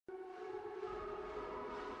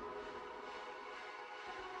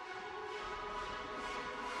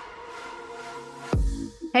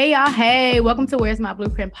Hey y'all, hey, welcome to Where's My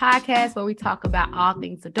Blueprint podcast, where we talk about all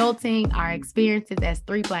things adulting, our experiences as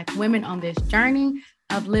three Black women on this journey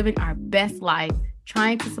of living our best life,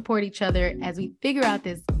 trying to support each other as we figure out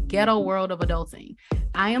this ghetto world of adulting.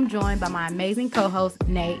 I am joined by my amazing co-hosts,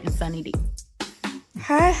 Nay and Sunny D.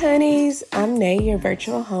 Hi, honeys. I'm Nay, your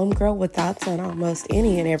virtual homegirl with thoughts on almost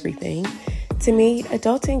any and everything. To me,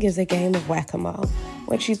 adulting is a game of whack-a-mole.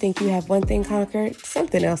 Once you think you have one thing conquered,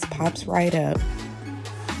 something else pops right up.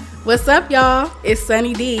 What's up, y'all? It's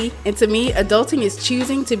Sunny D, and to me, adulting is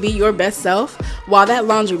choosing to be your best self while that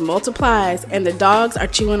laundry multiplies and the dogs are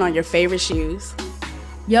chewing on your favorite shoes.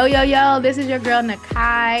 Yo, yo, yo, this is your girl,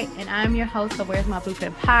 Nakai, and I'm your host of Where's My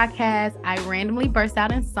Blueprint podcast. I randomly burst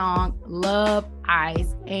out in song, Love,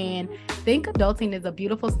 Ice, and think adulting is a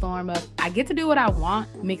beautiful storm of I get to do what I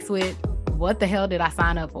want mixed with what the hell did I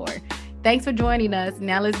sign up for? Thanks for joining us.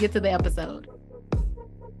 Now let's get to the episode.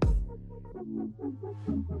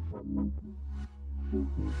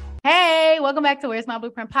 Hey, welcome back to Where's My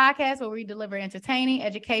Blueprint podcast, where we deliver entertaining,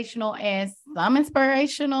 educational, and some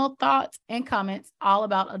inspirational thoughts and comments all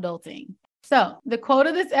about adulting. So the quote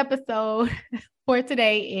of this episode for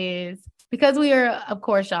today is, because we are, of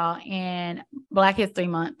course, y'all, in Black History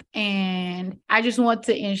Month, and I just want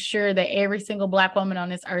to ensure that every single Black woman on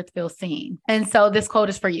this earth feels seen. And so this quote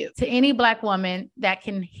is for you. To any Black woman that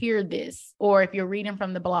can hear this, or if you're reading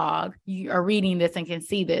from the blog, you are reading this and can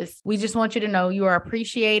see this, we just want you to know you are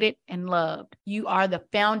appreciated and loved. You are the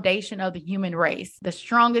foundation of the human race, the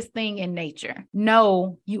strongest thing in nature.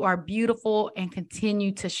 Know you are beautiful and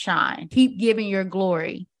continue to shine. Keep giving your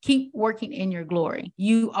glory. Keep working in your glory.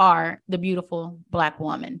 You are the beautiful Black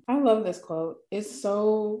woman. I love this quote. It's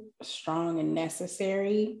so strong and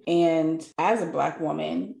necessary. And as a Black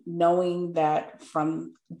woman, knowing that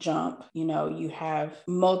from jump, you have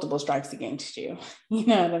multiple strikes against you. You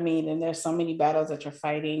know what I mean? And there's so many battles that you're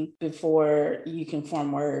fighting before you can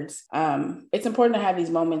form words. It's important to have these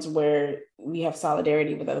moments where we have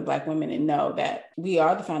solidarity with other Black women and know that we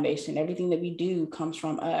are the foundation. Everything that we do comes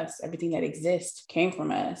from us. Everything that exists came from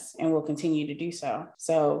us and will continue to do so.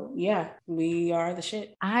 So yeah, we are the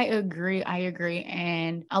shit. I agree.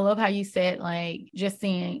 And I love how you said, like, just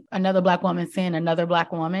seeing another Black woman seeing another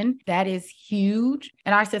Black woman. That is huge.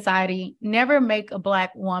 In our society, never make a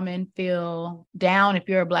Black woman feel down if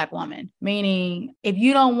you're a Black woman. Meaning, if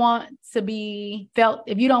you don't want to be felt,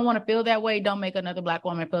 if you don't want to feel that way, don't make another Black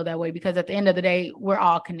woman feel that way, because at the end of the day, we're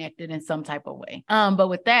all connected in some type of way. But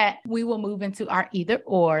with that, we will move into our either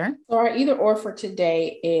or. So our either or for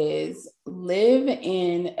today is live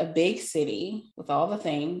in a big city with all the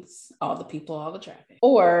things, all the people, all the traffic,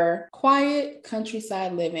 or quiet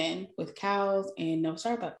countryside living with cows and no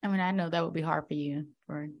Starbucks. I mean, I know that would be hard for you.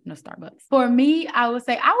 For no Starbucks. For me, I would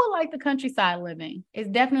say I would like the countryside living. It's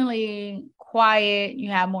definitely quiet. You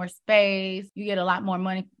have more space. You get a lot more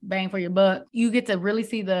money bang for your buck. You get to really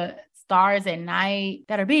see the stars at night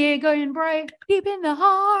that are big and bright, deep in the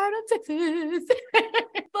heart of Texas.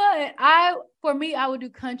 But for me, I would do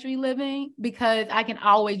country living because I can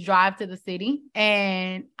always drive to the city.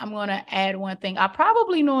 And I'm going to add one thing. I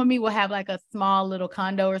probably knowing me will have like a small little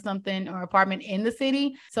condo or something or apartment in the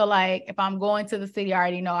city. So like if I'm going to the city, I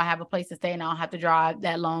already know I have a place to stay and I don't have to drive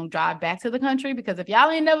that long drive back to the country, because if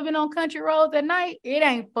y'all ain't never been on country roads at night, it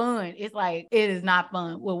ain't fun. It's like, it is not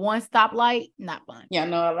fun. With one stoplight, not fun. Yeah,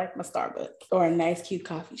 no, I like my Starbucks or a nice, cute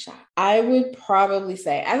coffee shop. I would probably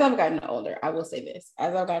say, as I've gotten older, I will say this,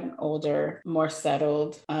 as I've gotten older, more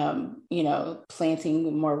settled,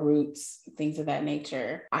 planting more roots, things of that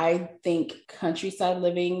nature, I think countryside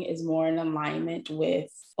living is more in alignment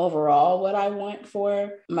with overall what I want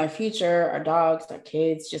for my future, our dogs, our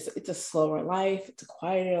kids. Just, it's a slower life, it's a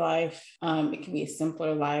quieter life, it can be a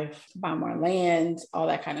simpler life, buy more land, all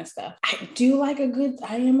that kind of stuff. I do like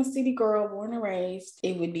I am a city girl, born and raised.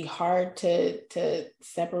 It would be hard to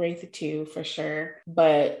separate the two for sure,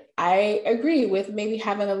 but I agree with maybe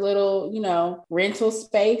having a little, rental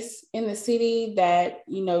space in the city that,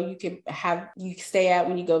 you stay at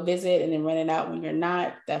when you go visit and then rent it out when you're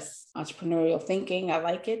not. That's entrepreneurial thinking. I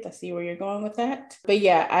like it. I see where you're going with that. But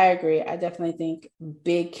yeah, I agree. I definitely think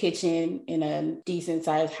big kitchen in a decent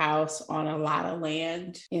sized house on a lot of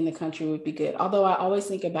land in the country would be good. Although I always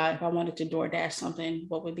think about if I wanted to DoorDash something,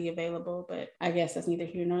 what would be available, but I guess that's neither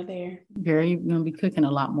here nor there. Girl, you're going to be cooking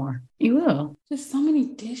a lot more. You will. Just so many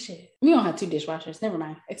dishes. We don't have 2 dishwashers. Never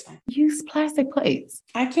mind. It's fine. Use plastic plates.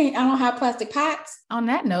 I don't have plastic pots. On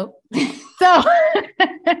that note.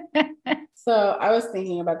 So I was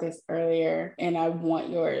thinking about this earlier and I want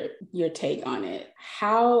your take on it.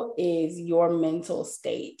 How is your mental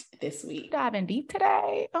state this week? Diving deep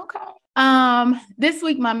today. Okay. This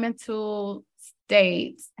week, my mental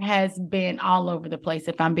States has been all over the place,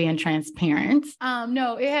 if I'm being transparent.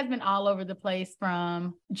 No, it has been all over the place,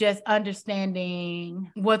 from just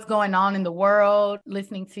understanding what's going on in the world,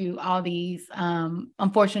 listening to all these,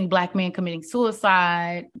 unfortunately, Black men committing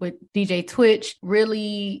suicide, with DJ Twitch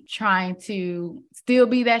really trying to still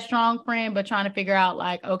be that strong friend, but trying to figure out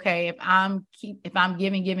like, okay, if I'm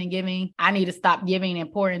giving, I need to stop giving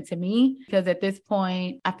and pour into me. Because at this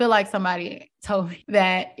point, I feel like somebody told me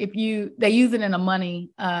that they use it in a money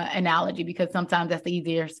analogy, because sometimes that's the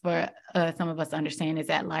easiest for some of us to understand, is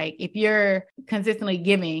that like, if you're consistently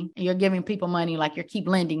giving and you're giving people money, like you keep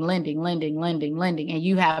lending, and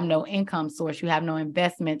you have no income source, you have no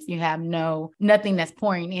investments, you have nothing that's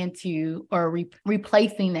pouring into or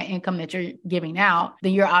replacing the income that you're giving out,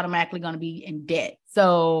 then you're automatically going to be in debt.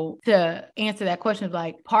 So to answer that question, is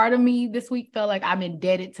like, part of me this week felt like I'm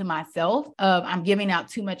indebted to myself. I'm giving out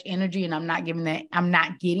too much energy and I'm not getting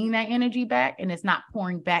that energy back, and it's not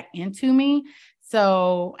pouring back into me.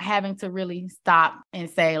 So having to really stop and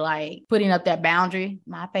say, like, putting up that boundary,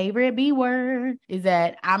 my favorite B word, is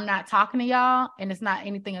that I'm not talking to y'all, and it's not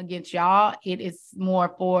anything against y'all. It is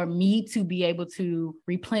more for me to be able to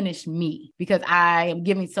replenish me, because I am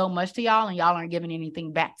giving so much to y'all and y'all aren't giving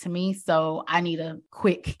anything back to me. So I need a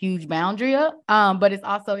quick, huge boundary up. But it's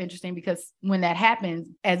also interesting because when that happens,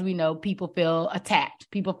 as we know, people feel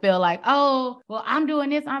attacked. People feel like, oh, well, I'm doing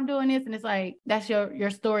this. And it's like, that's your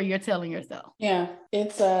story you're telling yourself. Yeah,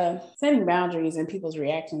 it's setting boundaries, and people's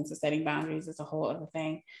reactions to setting boundaries is a whole other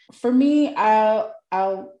thing. For me,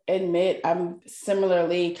 I'll admit I'm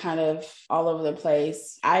similarly kind of all over the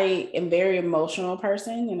place. I am a very emotional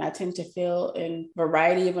person, and I tend to feel in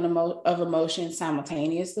variety of emotions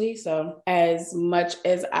simultaneously. So as much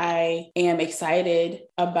as I am excited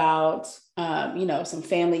about some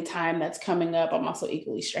family time that's coming up, I'm also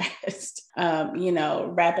equally stressed.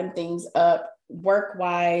 Wrapping things up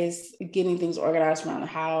work-wise, getting things organized around the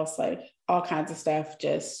house, like all kinds of stuff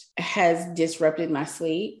just has disrupted my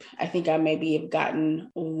sleep. I think I maybe have gotten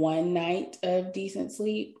one night of decent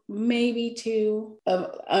sleep, maybe two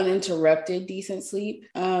of uninterrupted decent sleep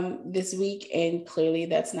this week. And clearly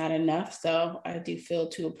that's not enough. So I do feel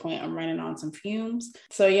to a point I'm running on some fumes.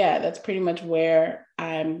 So yeah, that's pretty much where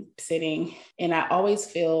I'm sitting. And I always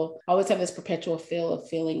have this perpetual feel of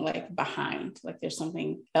feeling like behind, like there's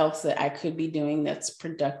something else that I could be doing that's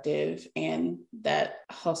productive. And that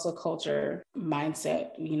hustle culture mindset,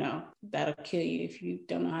 that'll kill you if you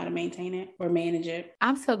don't know how to maintain it or manage it.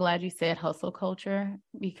 I'm so glad you said hustle culture,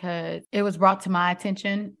 because it was brought to my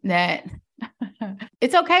attention that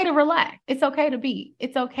it's okay to relax. It's okay to be.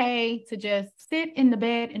 It's okay to just sit in the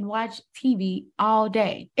bed and watch TV all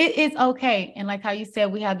day. It is okay. And like how you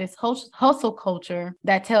said, we have this hustle culture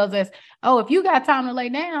that tells us, oh, if you got time to lay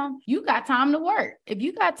down, you got time to work. If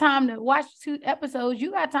you got time to watch 2 episodes, you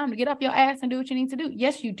got time to get up your ass and do what you need to do.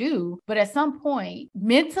 Yes, you do. But at some point,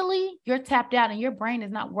 mentally, you're tapped out and your brain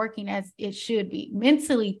is not working as it should be.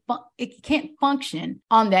 Mentally, it can't function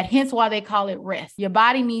on that. Hence why they call it rest. Your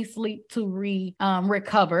body needs sleep to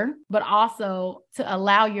recover, but also to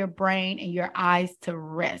allow your brain and your eyes to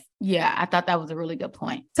rest. Yeah, I thought that was a really good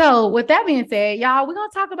point. So with that being said, y'all, we're going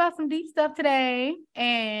to talk about some deep stuff today.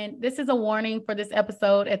 And this is a warning for this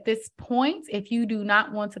episode. At this point, if you do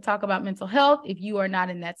not want to talk about mental health, if you are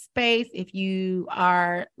not in that space, if you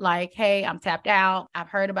are like, hey, I'm tapped out, I've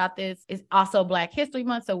heard about this. It's also Black History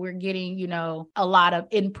Month. So we're getting, a lot of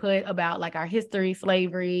input about like our history,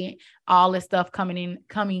 slavery, all this stuff coming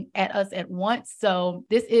at us at once. So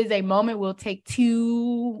this is a moment we'll take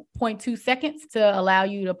 2.2 seconds to allow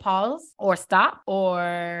you to pause or stop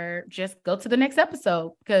or just go to the next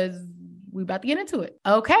episode, because we're about to get into it.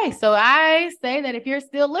 Okay, so I say that if you're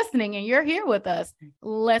still listening and you're here with us,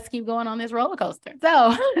 let's keep going on this roller coaster.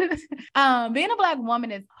 So being a Black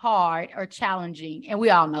woman is hard or challenging, and we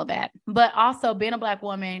all know that. But also being a Black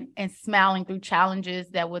woman and smiling through challenges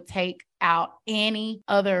that would take out any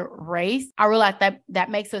other race, I realize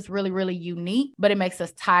that makes us really, really unique, but it makes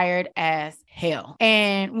us tired as hell.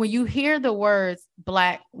 And when you hear the words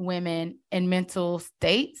Black women in mental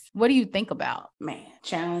states, what do you think about? Man,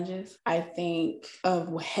 challenges. I think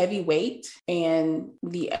of heavy weight and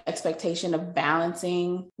the expectation of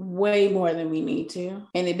balancing way more than we need to,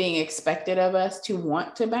 and it being expected of us to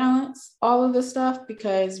want to balance all of this stuff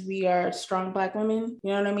because we are strong Black women,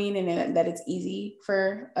 you know what I mean? And that it's easy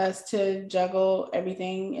for us to juggle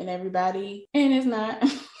everything and everybody, and it's not.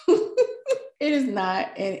 It is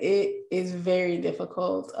not, and it is very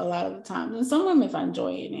difficult a lot of the times. And some women find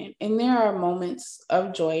joy in it. And there are moments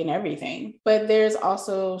of joy in everything. But there's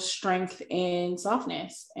also strength in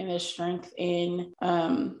softness, and there's strength in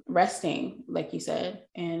resting, like you said,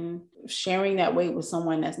 and sharing that weight with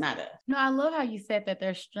someone that's not us. No, I love how you said that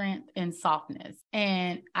there's strength in softness.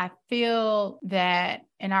 And I feel that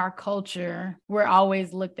in our culture, we're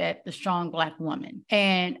always looked at the strong Black woman.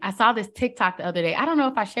 And I saw this TikTok the other day. I don't know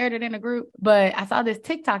if I shared it in a group, but I saw this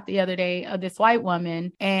TikTok the other day of this white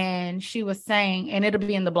woman, and she was saying, and it'll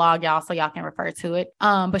be in the blog, y'all, so y'all can refer to it.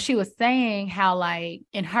 But she was saying how, like,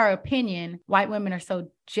 in her opinion, white women are so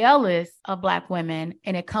jealous of Black women,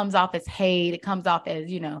 and it comes off as hate. It comes off as,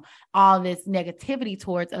 all this negativity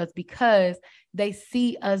towards us because they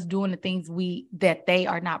see us doing the things that they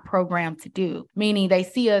are not programmed to do. Meaning they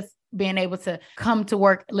see us being able to come to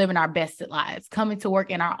work, living our best lives, coming to work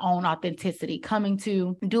in our own authenticity, coming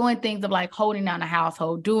to doing things of like holding down a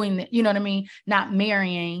household, doing the, you know what I mean? Not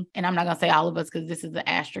marrying. And I'm not going to say all of us, because this is the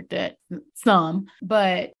asterisk that some,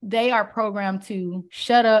 but they are programmed to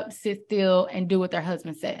shut up, sit still, and do what their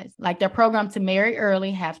husband says. Like they're programmed to marry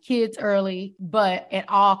early, have kids early, but at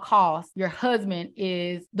all costs, your husband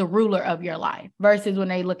is the ruler of your life. Versus when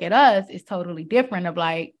they look at us, it's totally different of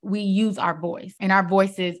like, we use our voice, and our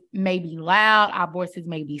voices may be loud, our voices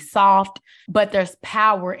may be soft, but there's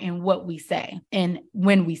power in what we say and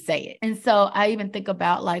when we say it. And so I even think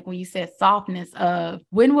about like when you said softness of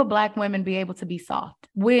when will Black women be able to be soft?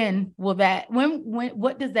 When will that,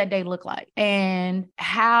 what does that day look like? And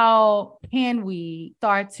how can we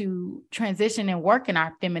start to transition and work in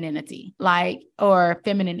our femininity, or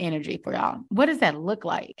feminine energy for y'all? What does that look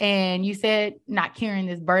like? And you said not carrying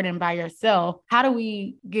this burden by yourself. How do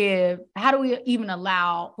we even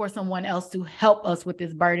allow for someone else to help us with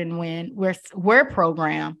this burden when we're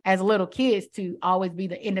programmed as little kids to always be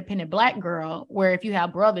the independent Black girl, where if you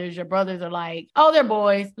have brothers, your brothers are like, oh, they're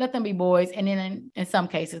boys, let them be boys. And then in some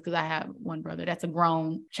cases, because I have one brother that's a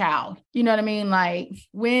grown child, you know what I mean? Like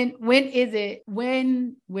when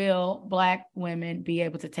will Black women be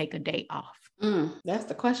able to take a day off? That's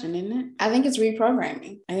the question, isn't it? I think it's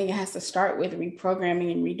reprogramming. I think it has to start with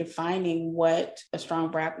reprogramming and redefining what a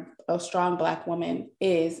strong Black woman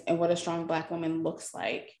is and what a strong Black woman looks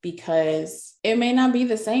like, because it may not be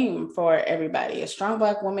the same for everybody. A strong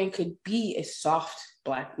Black woman could be a soft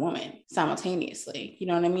Black woman simultaneously. You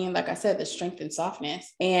know what I mean? Like I said, the strength and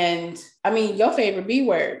softness. And I mean, your favorite B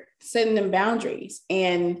word, setting them boundaries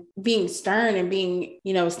and being stern and being,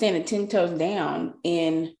 standing 10 toes down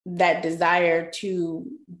in that desire to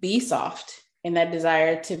be soft and that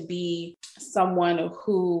desire to be someone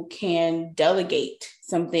who can delegate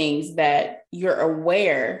some things that you're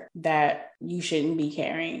aware that you shouldn't be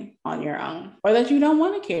carrying on your own, or that you don't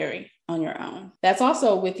want to carry on your own. That's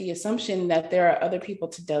also with the assumption that there are other people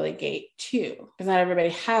to delegate to, because not everybody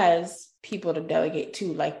has people to delegate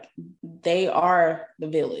to. Like they are the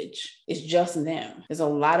village. It's just them. There's a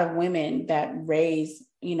lot of women that raise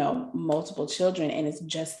multiple children, and it's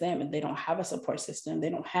just them, and they don't have a support system.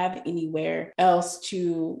 They don't have anywhere else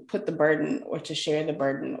to put the burden or to share the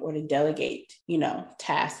burden or to delegate,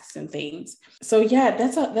 tasks and things. So yeah,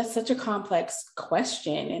 that's such a complex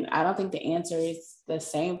question. And I don't think the answer is the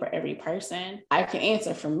same for every person. I can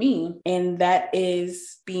answer for me, and that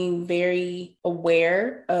is being very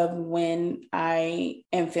aware of when I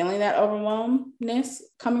am feeling that overwhelmness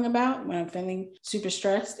coming about, when I'm feeling super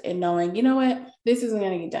stressed, and knowing, you know what, this isn't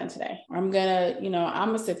going to get done today. I'm going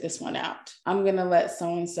to sit this one out. I'm going to let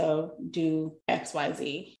so-and-so do X, Y,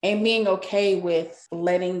 Z, and being okay with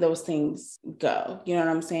letting those things go. You know what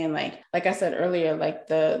I'm saying? Like I said earlier, like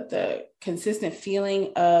the consistent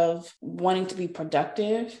feeling of wanting to be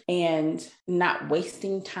productive and not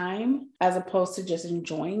wasting time, as opposed to just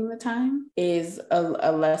enjoying the time, is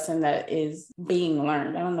a lesson that is being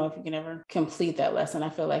learned. I don't know if you can ever complete that lesson. I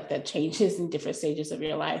feel like that changes in different stages of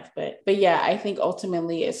your life. But yeah, I think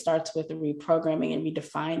ultimately it starts with the reprogramming and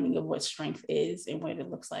redefining of what strength is and what it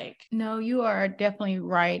looks like. No, you are definitely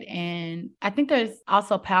right. And I think there's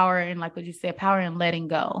also power in, like what you said, power in letting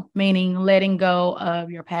go, meaning letting go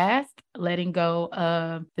of your past, letting go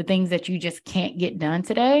of the things that you just can't get done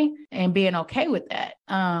today, and being okay with that.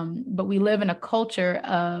 But we live in a culture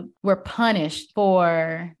of we're punished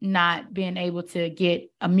for not being able to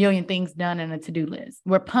get a million things done in a to-do list.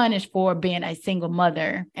 We're punished for being a single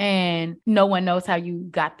mother and no one knows how you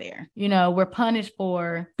got there. You know, we're punished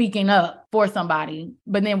for speaking up for somebody,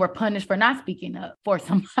 but then we're punished for not speaking up for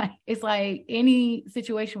somebody. It's like any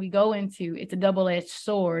situation we go into, it's a double-edged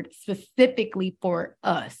sword specifically for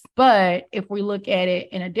us. But if we look at it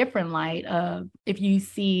in a different light of, if you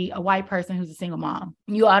see a white person who's a single mom,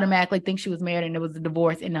 you automatically think she was married and it was a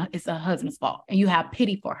divorce and it's a husband's fault and you have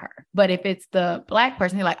pity for her. But if it's the Black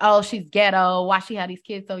person, you're like, oh, she's ghetto. Why she had these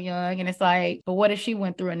kids so young? And it's like, but what if she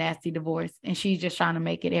went through a nasty divorce and she's just trying to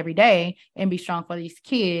make it every day and be strong for these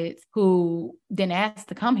kids who didn't ask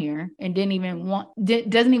to come here and doesn't even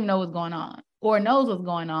know what's going on, or knows what's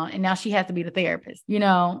going on, and now she has to be the therapist, you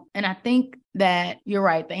know? And I think that you're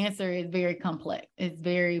right. The answer is very complex. It's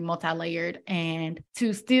very multi-layered, and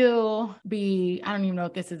to still be, I don't even know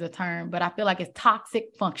if this is a term, but I feel like it's toxic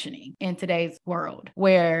functioning in today's world,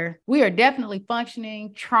 where we are definitely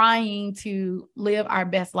functioning, trying to live our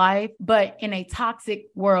best life, but in a toxic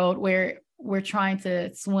world where we're trying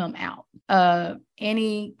to swim out.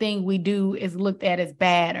 Anything we do is looked at as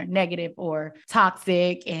bad or negative or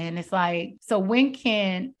toxic. And it's like, so when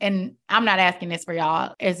can, and I'm not asking this for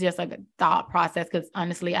y'all, it's just like a thought process, because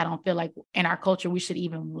honestly, I don't feel like in our culture, we should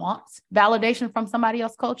even want validation from somebody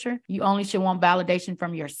else's culture. You only should want validation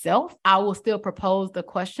from yourself. I will still propose the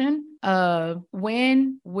question of,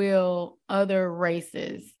 when will other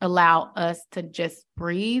races allow us to just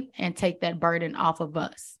breathe and take that burden off of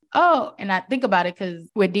us? Oh, and I think about it because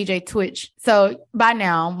with DJ Twitch, so by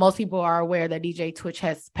now, most people are aware that DJ Twitch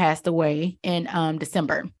has passed away in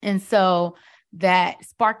December. And so that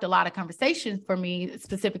sparked a lot of conversations for me,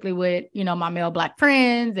 specifically with, you know, my male Black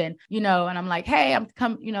friends. And, you know, and I'm like, hey, I'm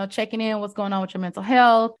checking in. What's going on with your mental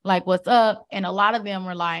health? Like, what's up? And a lot of them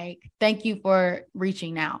were like, thank you for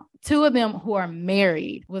reaching out. Two of them who are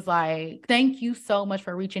married was like, thank you so much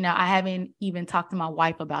for reaching out. I haven't even talked to my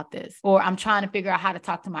wife about this, or I'm trying to figure out how to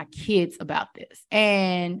talk to my kids about this.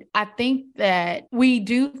 And I think that we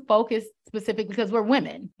do focus specifically because we're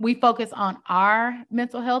women. We focus on our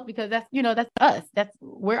mental health because that's us.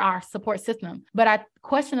 We're our support system. But I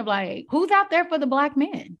question of like, who's out there for the Black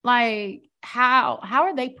men? Like, how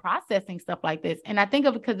are they processing stuff like this? And I think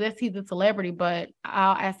of it because he's a celebrity, but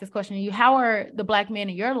I'll ask this question to you. How are the Black men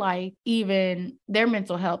in your life, even their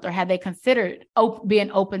mental health, or have they considered being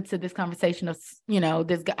open to this conversation of, you know,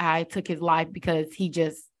 this guy took his life because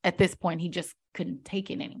at this point, he just couldn't take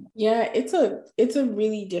it anymore? Yeah, it's a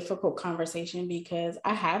really difficult conversation because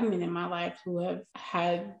I have men in my life who have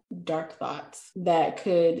had dark thoughts that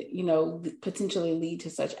could, you know, potentially lead to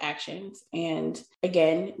such actions. And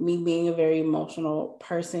again, me being a very emotional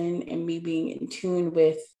person and me being in tune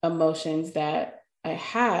with emotions that I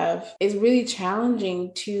have, is really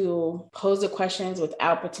challenging to pose the questions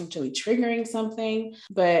without potentially triggering something.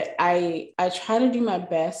 But I try to do my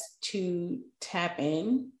best to tap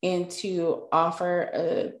in and to offer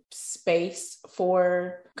a space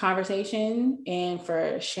for conversation and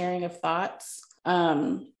for sharing of thoughts,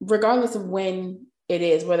 regardless of when it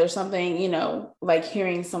is, whether something, you know, like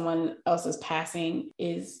hearing someone else's passing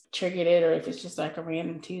is triggered it, or if it's just like a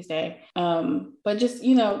random Tuesday. But just,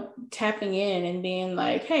 you know, tapping in and being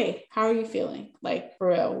like, hey, how are you feeling? Like, for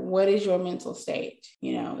real, what is your mental state?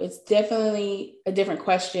 You know, it's definitely a different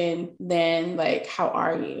question than like, how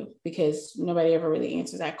are you? Because nobody ever really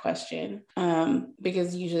answers that question.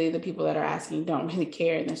 Because usually the people that are asking don't really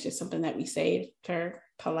care. And that's just something that we say for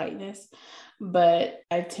politeness. But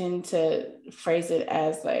I tend to phrase it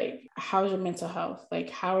as like, how's your mental health?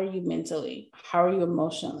 Like, how are you mentally? How are you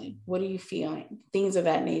emotionally? What are you feeling? Things of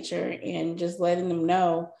that nature. And just letting them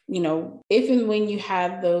know, you know, if and when you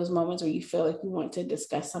have those moments where you feel like you want to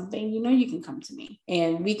discuss something, you know, you can come to me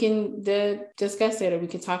and we can discuss it, or we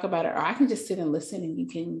can talk about it, or I can just sit and listen and you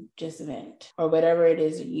can just vent, or whatever it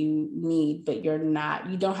is that you need, but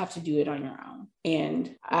you don't have to do it on your own.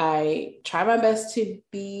 And I try my best to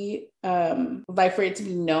be, like, for it to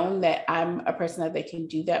be known that I'm a person that they can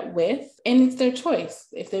do that with. And it's their choice.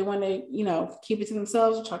 If they want to, you know, keep it to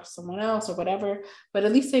themselves or talk to someone else or whatever, but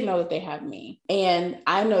at least they know that they have me. And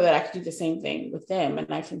I know that I could do the same thing with them.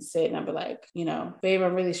 And I can sit and I'll be like, you know, babe,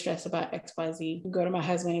 I'm really stressed about XYZ. Go to my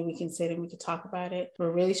husband and we can sit and we can talk about it.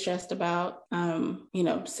 We're really stressed about, you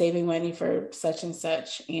know, saving money for such and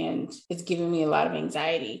such. And it's giving me a lot of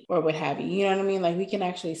anxiety or what have you. You know what I mean? Like, we can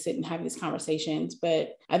actually sit and have these conversations.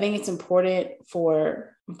 But I think it's important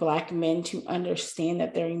for Black men to understand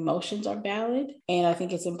that their emotions are valid. And I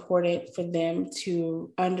think it's important for them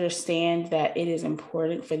to understand that it is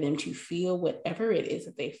important for them to feel whatever it is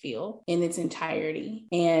that they feel in its entirety.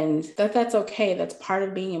 And that's okay. That's part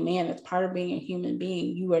of being a man. That's part of being a human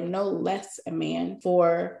being. You are no less a man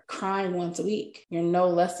for crying once a week. You're no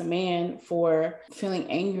less a man for feeling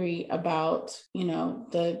angry about,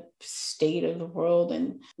 the state of the world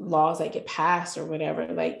and laws that get passed or whatever.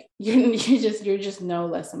 Like you're just no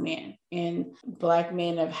less a man. And Black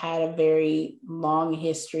men have had a very long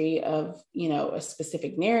history of, a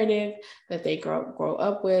specific narrative that they grow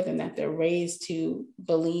up with and that they're raised to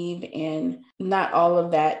believe. And not all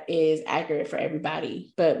of that is accurate for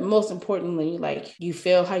everybody. But most importantly, like you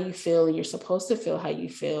feel how you feel, you're supposed to feel how you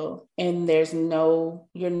feel. And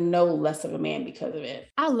you're no less of a man because of it.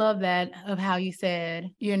 I love that of how you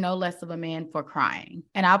said you're no less of a man for crying.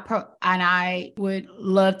 And I would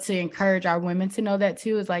love to encourage our women to know that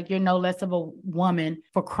too. Is like, you're no less of a woman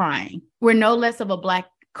for crying. We're no less of a Black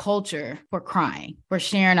culture for crying, for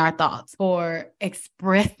sharing our thoughts, for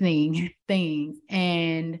expressing things.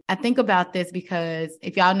 And I think about this because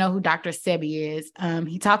if y'all know who Dr. Sebi is,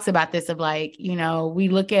 he talks about this of like, we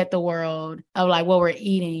look at the world of like what we're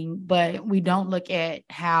eating, but we don't look at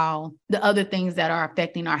how the other things that are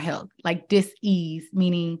affecting our health, like dis-ease,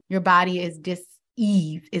 meaning your body is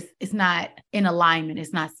ease. It's not in alignment.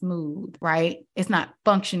 It's not smooth, right? It's not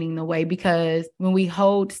functioning the way, because when we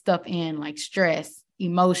hold stuff in like stress,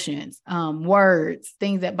 emotions, words,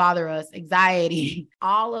 things that bother us, anxiety,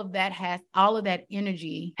 all of that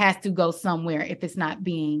energy has to go somewhere if it's not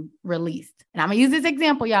being released. And I'm gonna use this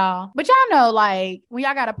example, y'all, but y'all know, like when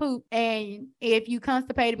y'all gotta poop and if you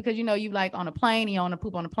constipated because you like on a plane and you don't want to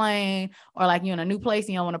poop on a plane, or like you're in a new place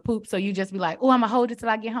and you don't want to poop. So you just be like, oh, I'm gonna hold it till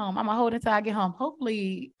I get home.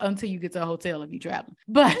 Hopefully until you get to a hotel if you travel.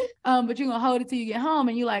 But you're gonna hold it till you get home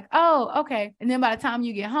and you're like, oh, okay. And then by the time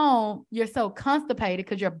you get home, you're so constipated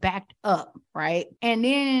because you're backed up, right? And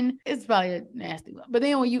then it's probably a nasty one. But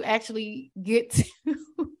then when you actually get to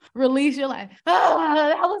release, you're like, oh,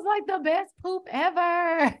 that was like the best poop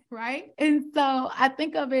ever, right? And so I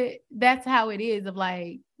think of it, that's how it is, of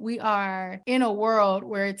like, we are in a world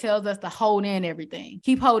where it tells us to hold in everything.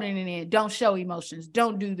 Keep holding it in. Don't show emotions.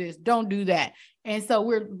 Don't do this. Don't do that. And so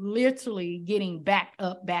we're literally getting backed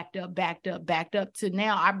up to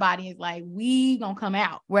now our body is like, we gonna come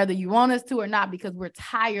out whether you want us to or not, because we're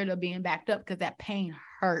tired of being backed up, because that pain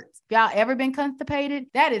hurts. If y'all ever been constipated,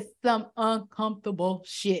 that is some uncomfortable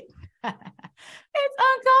shit. It's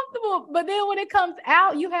uncomfortable. But then when it comes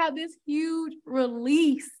out, you have this huge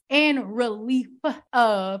release and relief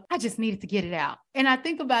of, I just needed to get it out. And I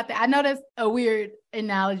think about that. I know that's a weird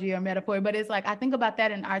analogy or metaphor, but it's like, I think about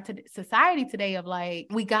that in our society today of like,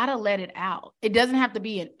 we got to let it out. It doesn't have to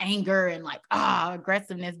be in anger and like,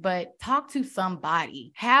 aggressiveness, but talk to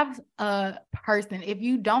somebody. Have a person. If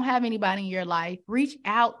you don't have anybody in your life, reach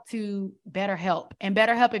out to BetterHelp. And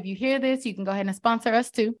BetterHelp, if you hear this, you can go ahead and sponsor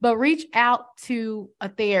us too, but reach out to a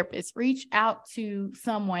therapist, reach out to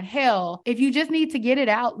someone. Hell, if you just need to get it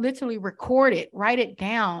out, literally record it, write it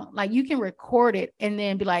down. Like you can record it and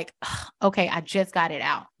then be like, okay, I just got it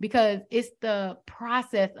out, because it's the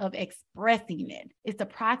process of expressing it. It's the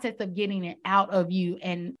process of getting it out of you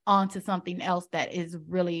and onto something else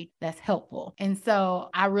that's helpful. And so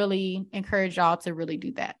I really encourage y'all to really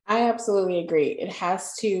do that. I absolutely agree. It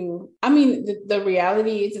has to, the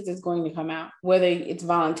reality is it's going to come out, whether it's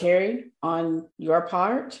voluntary on your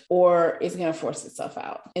part or it's going to force itself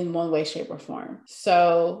out in one way, shape, or form.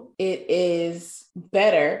 So it is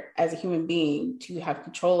better as a human being to have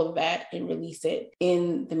control of that and release it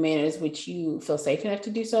in the manners which you feel safe enough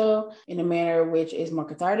to do so, in a manner which is more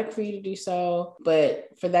cathartic for you to do so, but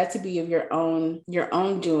for that to be of your own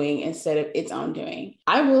doing instead of its own doing.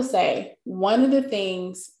 I will say one of the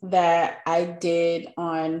things that I did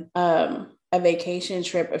on a vacation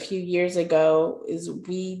trip a few years ago is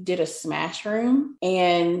we did a smash room,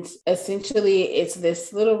 and essentially it's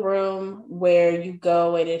this little room where you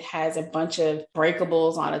go and it has a bunch of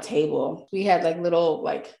breakables on a table. We had like little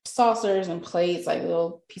like saucers and plates, like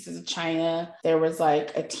little pieces of china. There was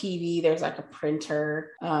like a TV, there's like a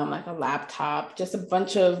printer, like a laptop, just a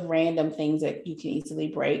bunch of random things that you can easily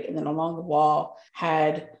break. And then along the wall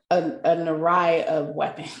had an array of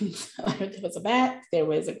weapons. There was a bat, there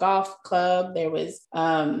was a golf club, club. There was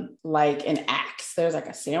like an axe. There was like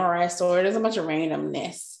a samurai sword. There's a bunch of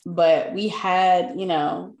randomness. But we had,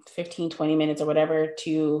 15, 20 minutes or whatever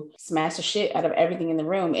to smash the shit out of everything in the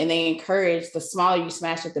room. And they encourage the smaller you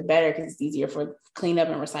smash it, the better, because it's easier for cleanup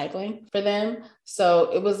and recycling for them.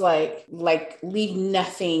 So it was like leave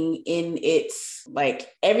nothing in its, like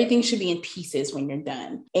everything should be in pieces when you're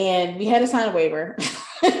done. And we had to sign a waiver.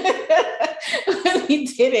 When we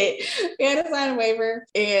did it, we had to sign a waiver.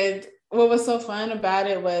 And what was so fun about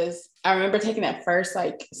it was I remember taking that first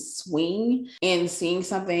like swing and seeing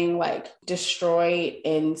something like destroyed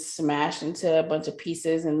and smashed into a bunch of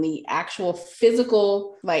pieces, and the actual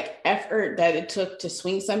physical like effort that it took to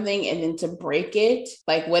swing something and then to break it,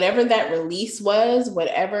 like whatever that release was,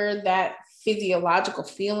 whatever that physiological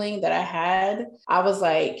feeling that I had, I was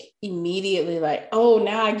like immediately like, oh,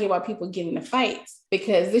 now I get why people get into fights,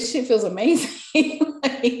 because this shit feels amazing.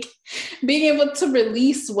 Like being able to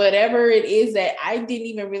release whatever it is that I didn't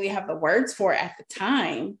even really have the words for at the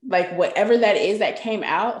time, like whatever that is that came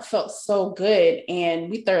out felt so good. And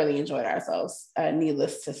we thoroughly enjoyed ourselves,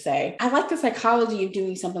 needless to say. I like the psychology of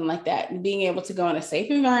doing something like that and being able to go in a safe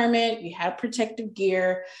environment. We had protective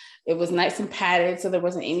gear. It was nice and padded, so there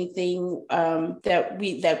wasn't anything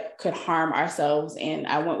that could harm ourselves. And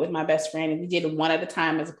I went with my best friend, and we did it one at a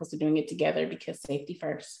time as opposed to doing it together, because safety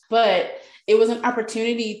first. But it was an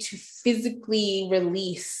opportunity to physically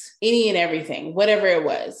release any and everything, whatever it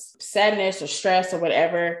was, sadness or stress or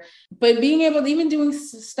whatever. But being able to even doing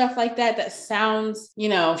stuff like that sounds,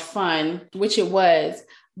 fun, which it was.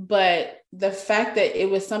 But the fact that it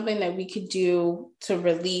was something that we could do to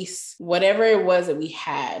release whatever it was that we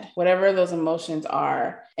had, whatever those emotions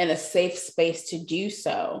are, in a safe space to do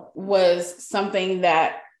so, was something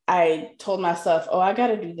that I told myself, oh, I got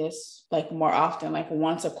to do this like more often, like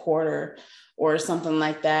once a quarter or something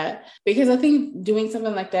like that, because I think doing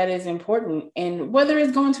something like that is important. And whether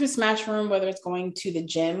it's going to a smash room, whether it's going to the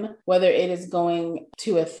gym, whether it is going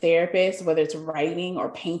to a therapist, whether it's writing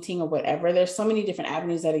or painting or whatever, there's so many different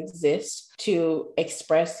avenues that exist to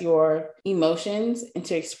express your emotions and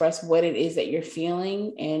to express what it is that you're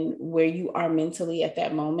feeling and where you are mentally at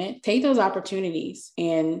that moment. Take those opportunities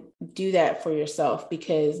and do that for yourself,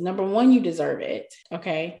 because number one, you deserve it.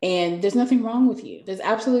 Okay. And there's nothing wrong with you. There's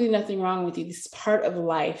absolutely nothing wrong with you. This is part of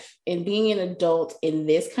life. And being an adult in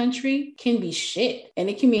this country can be shit, and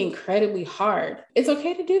it can be incredibly hard. It's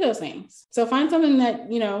okay to do those things. So find something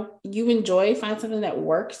that, you enjoy, find something that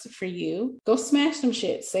works for you. Go smash some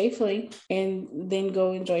shit safely, and then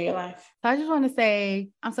go enjoy your life. I just want to say,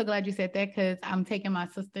 I'm so glad you said that, because I'm taking my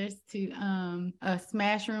sisters to a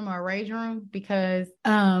smash room or a rage room, because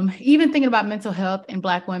even thinking about mental health in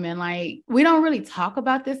Black women, like we don't really talk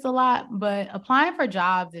about this a lot, but applying for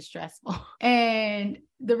jobs is stressful. And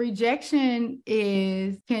the rejection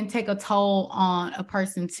can take a toll on a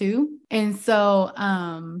person too. And so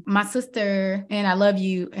my sister, and I love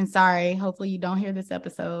you, and sorry, hopefully you don't hear this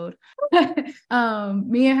episode.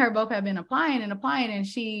 Me and her both have been applying, and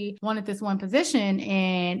she wanted this one position,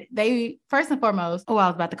 and they, first and foremost, I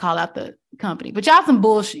was about to call out the company, but y'all some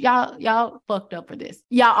bullshit. Y'all fucked up for this.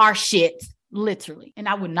 Y'all are shit. Literally. And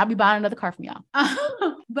I would not be buying another car from y'all.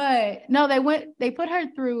 But no, they put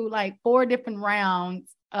her through like 4 different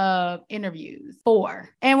rounds of interviews. 4.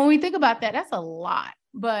 And when we think about that, that's a lot.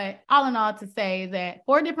 But all in all, to say that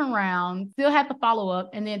 4 different rounds, still have to follow up,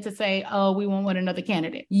 and then to say, oh, we want another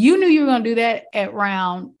candidate. You knew you were going to do that at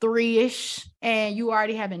round 3-ish, and you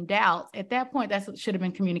already having doubts. At that point, that should have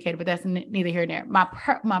been communicated, but that's neither here nor there.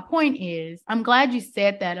 My point is, I'm glad you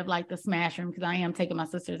said that of like the smash room, because I am taking my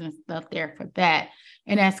sisters and stuff there for that.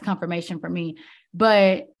 And that's confirmation for me.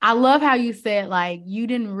 But I love how you said, like, you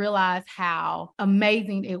didn't realize how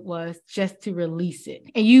amazing it was just to release it.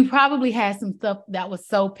 And you probably had some stuff that was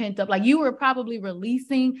so pent up. Like, you were probably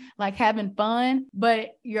releasing, like having fun, but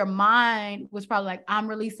your mind was probably like, I'm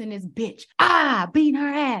releasing this bitch. Beating her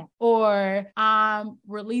ass. Or I'm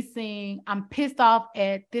pissed off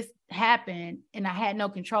at this happened and I had no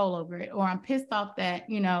control over it. Or I'm pissed off that,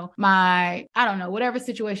 whatever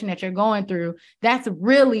situation that you're going through, that's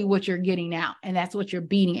really what you're getting out. And that's what you're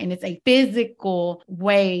beating. And it's a physical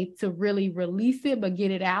way to really release it, but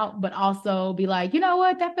get it out, but also be like, you know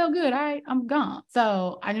what, that felt good. All right, I'm gone.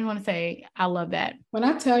 So I just want to say, I love that. When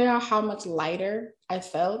I tell y'all how much lighter I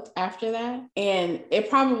felt after that, and it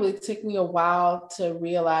probably took me a while to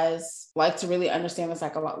realize, like, to really understand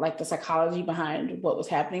the psychology behind what was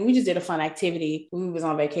happening. We just did a fun activity when we was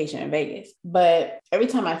on vacation in Vegas. But every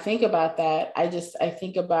time I think about that, I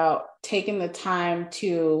think about taking the time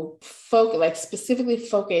to focus, like specifically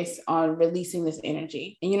focus on releasing this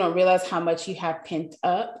energy. And you don't realize how much you have pent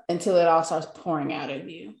up until it all starts pouring out of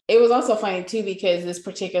you. It was also funny too, because this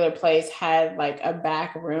particular place had like a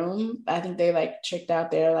back room. I think they like tricked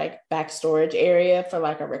out their like back storage area for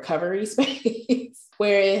like a recovery space.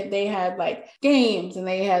 Where they had like games and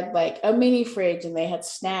they had like a mini fridge and they had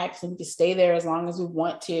snacks and we could stay there as long as we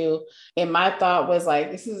want to. And my thought was like,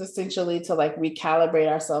 this is essentially to like recalibrate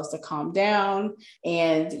ourselves to calm down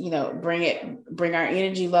and, you know, bring our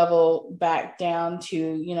energy level back down to,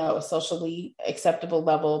 you know, a socially acceptable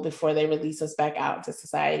level before they release us back out to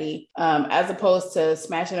society, as opposed to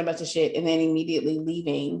smashing a bunch of shit and then immediately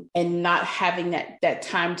leaving and not having that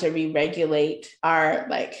time to re-regulate our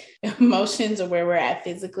like emotions or where we're at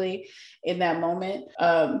physically in that moment,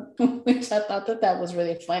 which I thought that was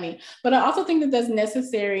really funny. But I also think that that's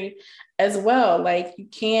necessary as well. Like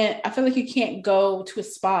I feel like you can't go to a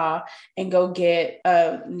spa and go get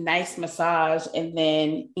a nice massage and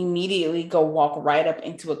then immediately go walk right up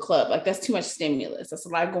into a club. Like that's too much stimulus. That's a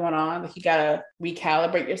lot going on. Like you gotta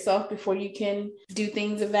recalibrate yourself before you can do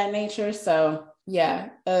things of that nature. So yeah,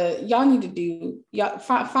 y'all need to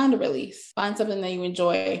find a release, find something that you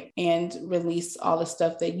enjoy and release all the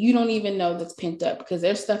stuff that you don't even know that's pent up, because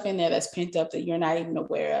there's stuff in there that's pent up that you're not even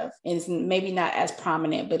aware of. And it's maybe not as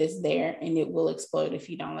prominent, but it's there and it will explode if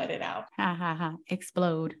you don't let it out. Ha ha ha,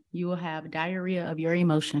 explode. You will have diarrhea of your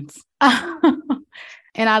emotions.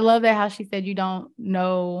 And I love that how she said you don't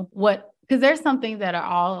know because there's some things that are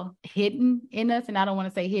all hidden in us. And I don't want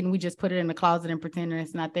to say hidden. We just put it in the closet and pretend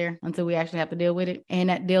it's not there until we actually have to deal with it. And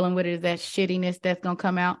that dealing with it is that shittiness that's going to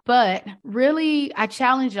come out. But really, I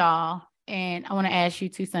challenge y'all. And I want to ask you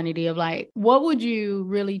too, Sunny D, of like, what would you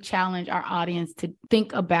really challenge our audience to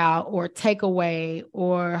think about or take away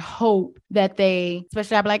or hope that they,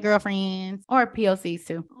 especially our Black girlfriends or POCs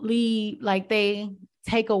too, they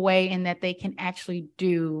take away and that they can actually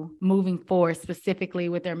do moving forward, specifically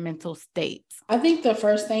with their mental states? I think the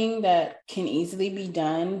first thing that can easily be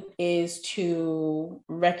done is to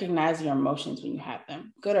recognize your emotions when you have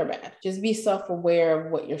them, good or bad. Just be self-aware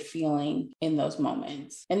of what you're feeling in those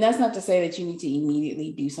moments. And that's not to say that you need to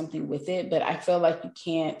immediately do something with it, but I feel like you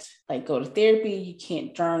can't like go to therapy, you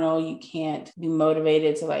can't journal, you can't be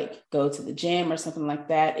motivated to like go to the gym or something like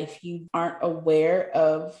that if you aren't aware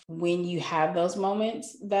of when you have those moments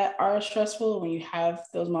that are stressful, when you have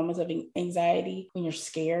those moments of anxiety, when you're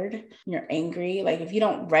scared, when you're angry. Like if you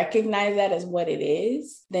don't recognize that as what it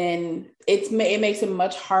is, then it makes it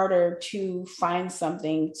much harder to find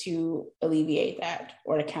something to alleviate that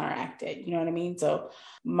or to counteract it. You know what I mean? So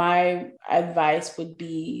my advice would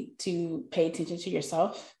be to pay attention to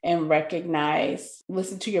yourself and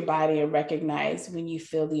listen to your body and recognize when you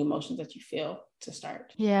feel the emotions that you feel to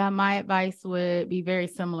start. Yeah, my advice would be very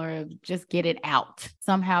similar. Just get it out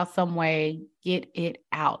somehow, some way. Get it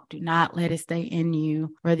out. Do not let it stay in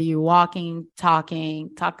you. Whether you're walking, talk.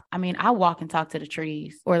 I mean, I walk and talk to the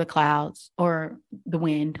trees or the clouds or the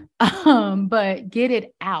wind, but get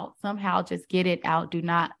it out somehow. Just get it out. Do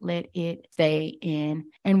not let it stay in.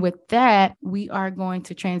 And with that, we are going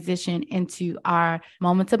to transition into our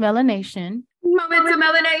moments of melanation. Moments of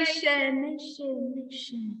melanation.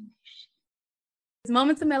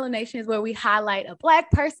 Moments of Melanation is where we highlight a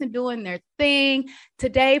Black person doing their thing.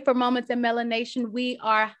 Today, for Moments of Melanation, we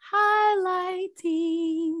are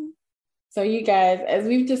highlighting. So you guys, as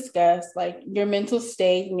we've discussed, like your mental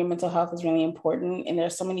state and your mental health is really important. And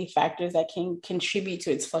there's so many factors that can contribute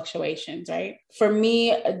to its fluctuations, right? For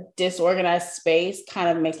me, a disorganized space kind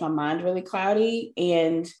of makes my mind really cloudy.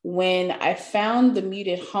 And when I found The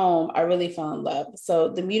Muted Home, I really fell in love. So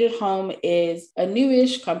The Muted Home is a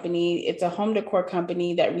newish company. It's a home decor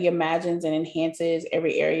company that reimagines and enhances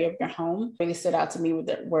every area of your home. Really stood out to me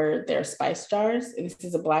were their spice jars. And this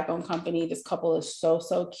is a Black-owned company. This couple is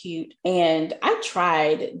so cute. And I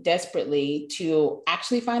tried desperately to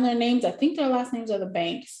actually find their names. I think their last names are the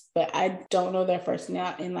Banks, but I don't know their first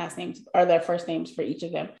and last names or their first names for each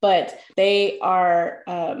of them. But they are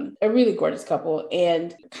a really gorgeous couple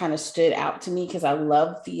and kind of stood out to me because I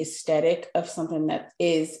love the aesthetic of something that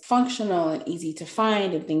is functional and easy to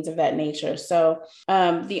find and things of that nature. So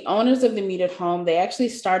the owners of The Muted Home, they actually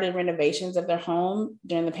started renovations of their home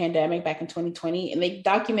during the pandemic back in 2020, and they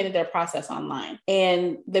documented their process online.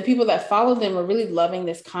 And the people that follow them are really loving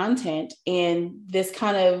this content. And this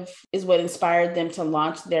kind of is what inspired them to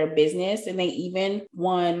launch their business. And they even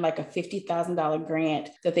won like a $50,000 grant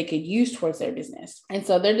that they could use towards their business. And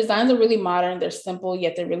so their designs are really modern. They're simple,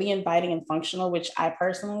 yet they're really inviting and functional, which I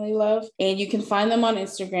personally love. And you can find them on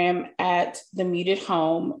Instagram at The Muted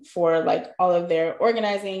Home for like all of their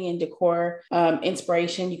organizing and decor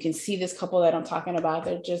inspiration. You can see this couple that I'm talking about.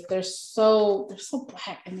 They're so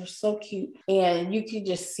Black and they're so cute. And you can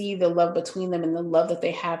just see the love between them and the love that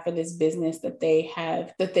they have for this business that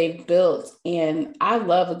they've built. And I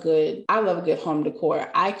love a good home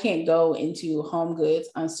decor. I can't go into Home Goods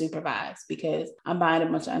unsupervised because I'm buying a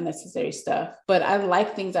bunch of unnecessary stuff. But I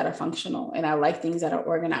like things that are functional and I like things that are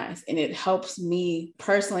organized. And it helps me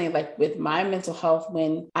personally, like with my mental health,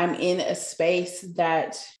 when I'm in a space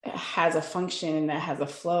that has a function and that has a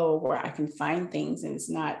flow where I can find things and it's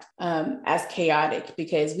not as chaotic.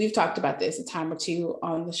 Because we've talked about this a time or two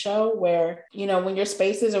on the show where, you know, when your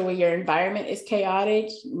spaces or when your environment is chaotic,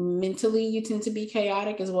 mentally you tend to be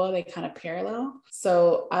chaotic as well. They kind of parallel.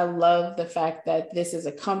 So I love the fact that this is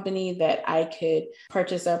a company that I could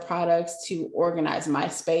purchase their products to organize my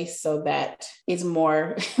space so that it's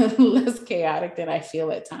more less chaotic than I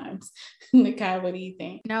feel at times. Nakai, what do you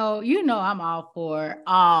think? No, you know, I'm all for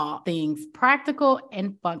all things practical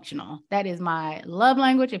and functional. That is my love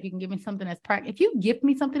language. If you can give me something that's if you give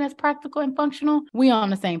me something that's practical and functional, we on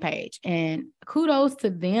the same page. And kudos to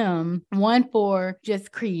them, one, for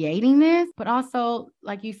just creating this, but also,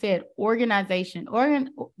 like you said, organization,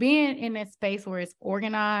 being in a space where it's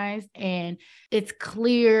organized and it's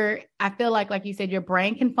clear. I feel like you said, your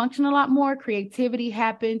brain can function a lot more, creativity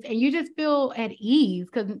happens, and you just feel at ease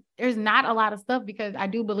because there's not a lot of stuff, because I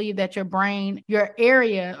do believe that your brain, your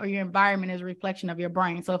area or your environment is a reflection of your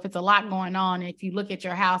brain. So if it's a lot going on, if you look at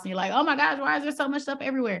your house and you're like, oh my gosh, why is there so much stuff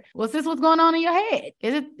everywhere? Well, is this what's going on in your head?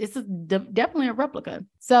 It's definitely a replica.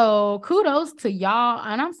 So kudos to y'all.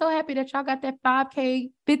 And I'm so happy that y'all got that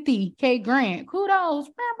 5K, 50K grant. Kudos.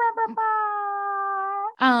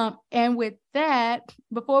 And with that,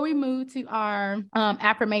 before we move to our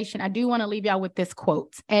affirmation, I do want to leave y'all with this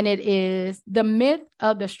quote. And it is: the myth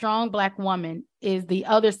of the strong Black woman is the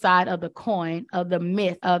other side of the coin of the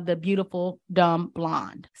myth of the beautiful, dumb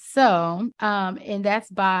blonde. So, and that's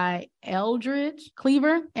by Eldridge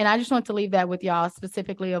Cleaver. And I just want to leave that with y'all,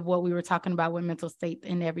 specifically of what we were talking about with mental state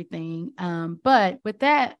and everything. But with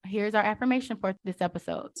that, here's our affirmation for this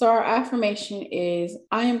episode. So our affirmation is: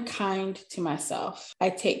 I am kind to myself. I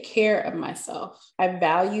take care of myself. I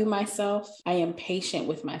value myself. I am patient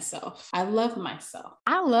with myself. I love myself.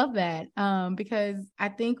 I love that because I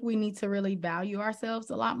think we need to really value ourselves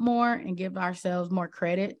a lot more and give ourselves more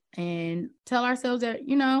credit and tell ourselves that,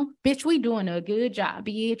 you know, bitch, we doing a good job.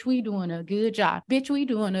 Bitch, we doing a good job. Bitch, we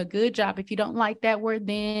doing a good job. If you don't like that word,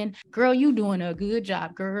 then girl, you doing a good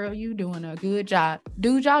job. Girl, you doing a good job.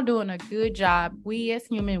 Dude, y'all doing a good job. We as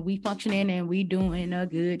human, we functioning and we doing a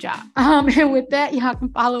good job. And with that, y'all can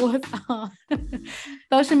follow us on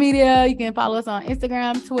social media. You can follow us on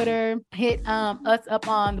Instagram, Twitter. Hit us up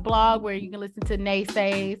on the blog where you can listen to Nay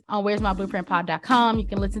Says on where'smyblueprintpod.com. You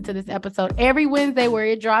can listen to this episode every Wednesday where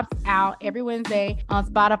it drops out every Wednesday on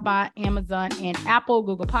Spotify, Amazon, and Apple,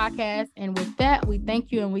 Google Podcasts. And with that, we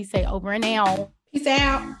thank you and we say over and out. Peace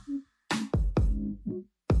out.